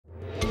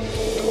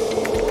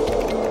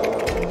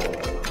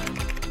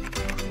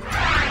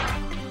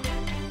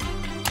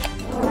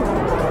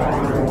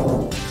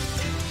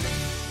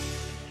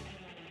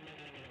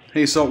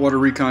Hey Saltwater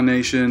Recon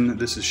Nation,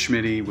 this is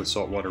Schmitty with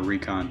Saltwater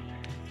Recon,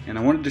 and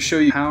I wanted to show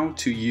you how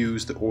to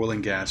use the oil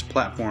and gas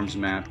platforms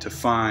map to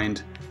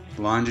find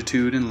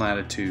longitude and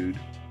latitude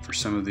for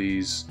some of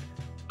these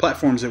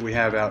platforms that we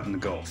have out in the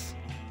Gulf.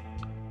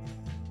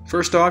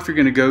 First off, you're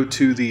going to go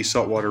to the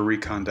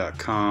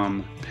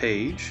Saltwater-Recon.com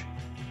page.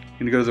 You're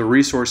going to go to the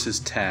Resources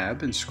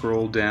tab and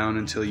scroll down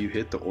until you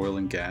hit the oil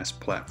and gas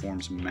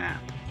platforms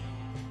map.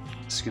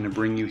 It's going to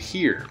bring you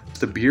here,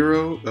 the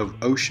Bureau of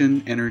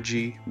Ocean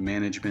Energy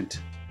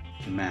Management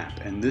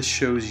map, and this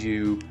shows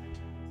you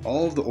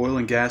all of the oil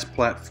and gas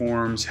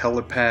platforms,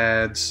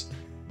 helipads,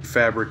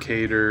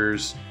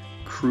 fabricators,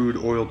 crude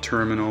oil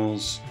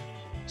terminals,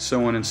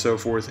 so on and so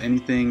forth,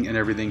 anything and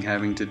everything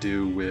having to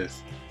do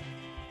with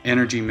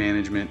energy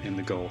management in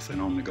the Gulf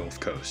and on the Gulf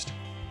Coast.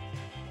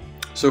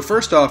 So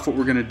first off, what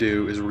we're going to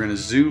do is we're going to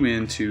zoom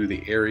into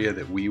the area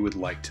that we would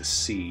like to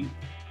see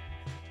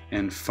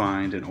and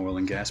find an oil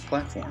and gas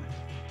platform.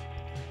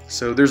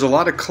 So there's a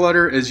lot of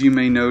clutter, as you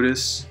may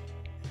notice,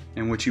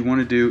 and what you want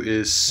to do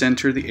is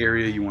center the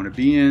area you want to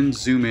be in,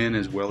 zoom in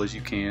as well as you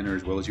can or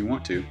as well as you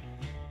want to.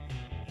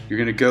 You're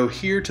going to go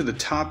here to the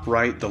top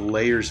right, the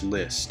layers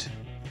list,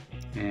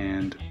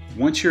 and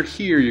once you're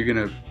here, you're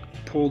going to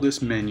pull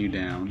this menu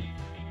down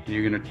and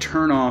you're going to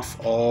turn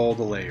off all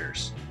the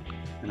layers.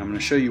 And I'm going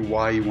to show you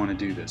why you want to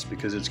do this,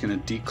 because it's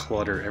going to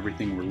declutter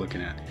everything we're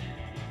looking at.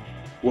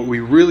 What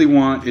we really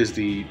want is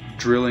the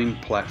drilling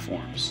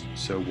platforms.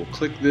 So we'll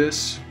click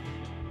this,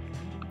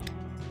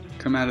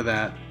 come out of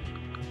that,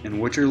 and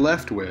what you're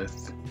left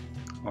with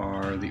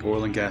are the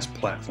oil and gas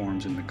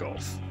platforms in the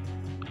Gulf.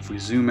 If we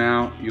zoom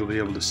out, you'll be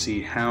able to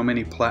see how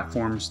many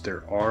platforms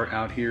there are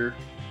out here.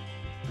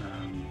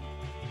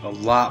 A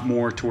lot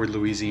more toward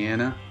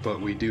Louisiana,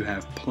 but we do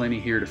have plenty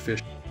here to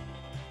fish.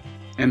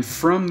 And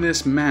from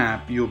this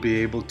map, you'll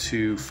be able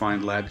to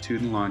find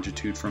latitude and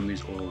longitude from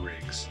these oil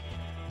rigs.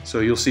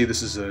 So you'll see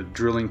this is a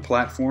drilling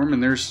platform,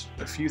 and there's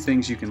a few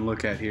things you can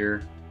look at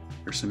here.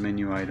 There's some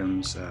menu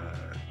items,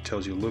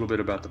 tells you a little bit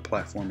about the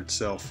platform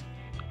itself,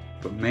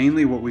 but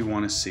mainly what we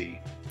want to see.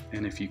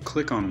 And if you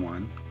click on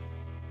one,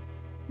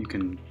 you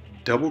can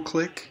double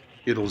click,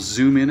 it'll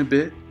zoom in a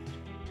bit,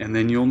 and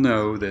then you'll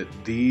know that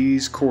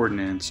these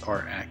coordinates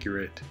are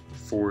accurate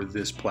for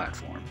this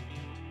platform.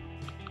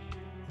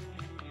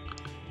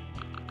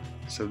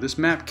 So this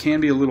map can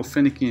be a little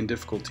finicky and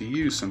difficult to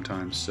use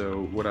sometimes,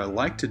 so what I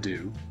like to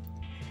do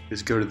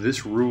is go to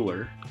this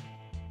ruler,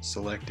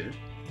 select it.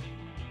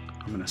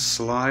 I'm going to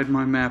slide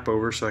my map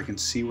over so I can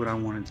see what I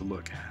wanted to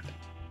look at.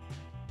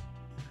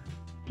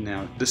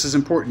 Now this is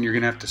important, you're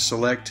going to have to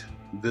select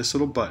this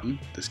little button.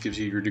 This gives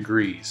you your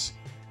degrees.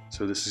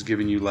 So this is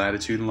giving you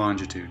latitude and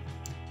longitude.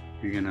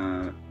 You're going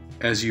to,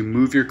 as you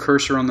move your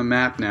cursor on the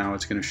map now,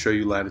 it's going to show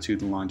you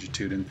latitude and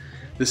longitude, and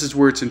this is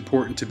where it's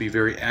important to be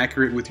very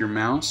accurate with your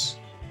mouse,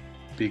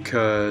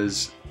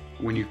 because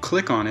when you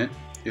click on it,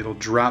 it'll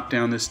drop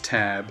down this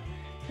tab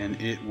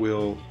and it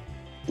will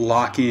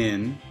lock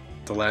in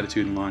the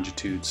latitude and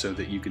longitude so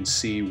that you can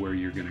see where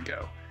you're going to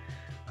go.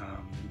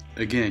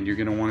 Again, you're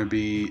going to want to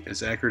be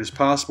as accurate as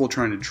possible,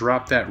 trying to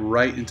drop that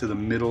right into the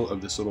middle of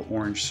this little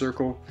orange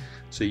circle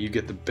so you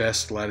get the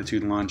best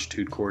latitude and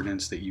longitude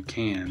coordinates that you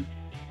can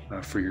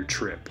for your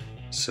trip.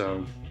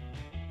 So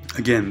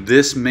again,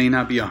 this may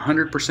not be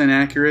 100%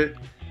 accurate,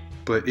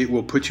 but it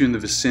will put you in the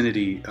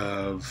vicinity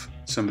of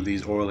some of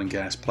these oil and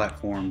gas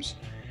platforms,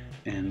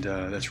 and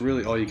that's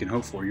really all you can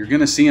hope for. You're going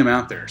to see them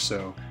out there,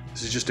 so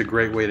this is just a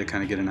great way to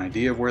kind of get an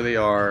idea of where they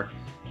are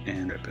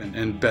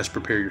and best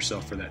prepare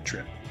yourself for that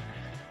trip.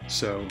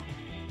 So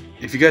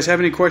if you guys have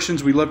any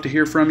questions, we'd love to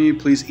hear from you.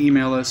 Please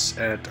email us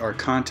at our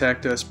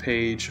Contact Us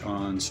page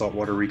on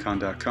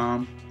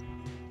Saltwater-Recon.com.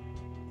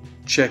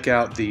 Check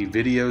out the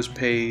videos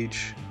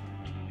page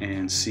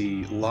and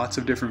see lots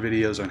of different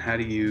videos on how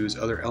to use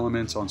other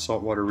elements on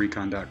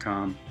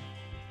Saltwater-Recon.com.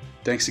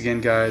 Thanks again,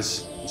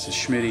 guys. This is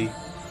Schmitty.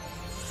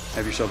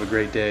 Have yourself a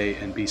great day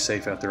and be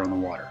safe out there on the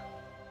water.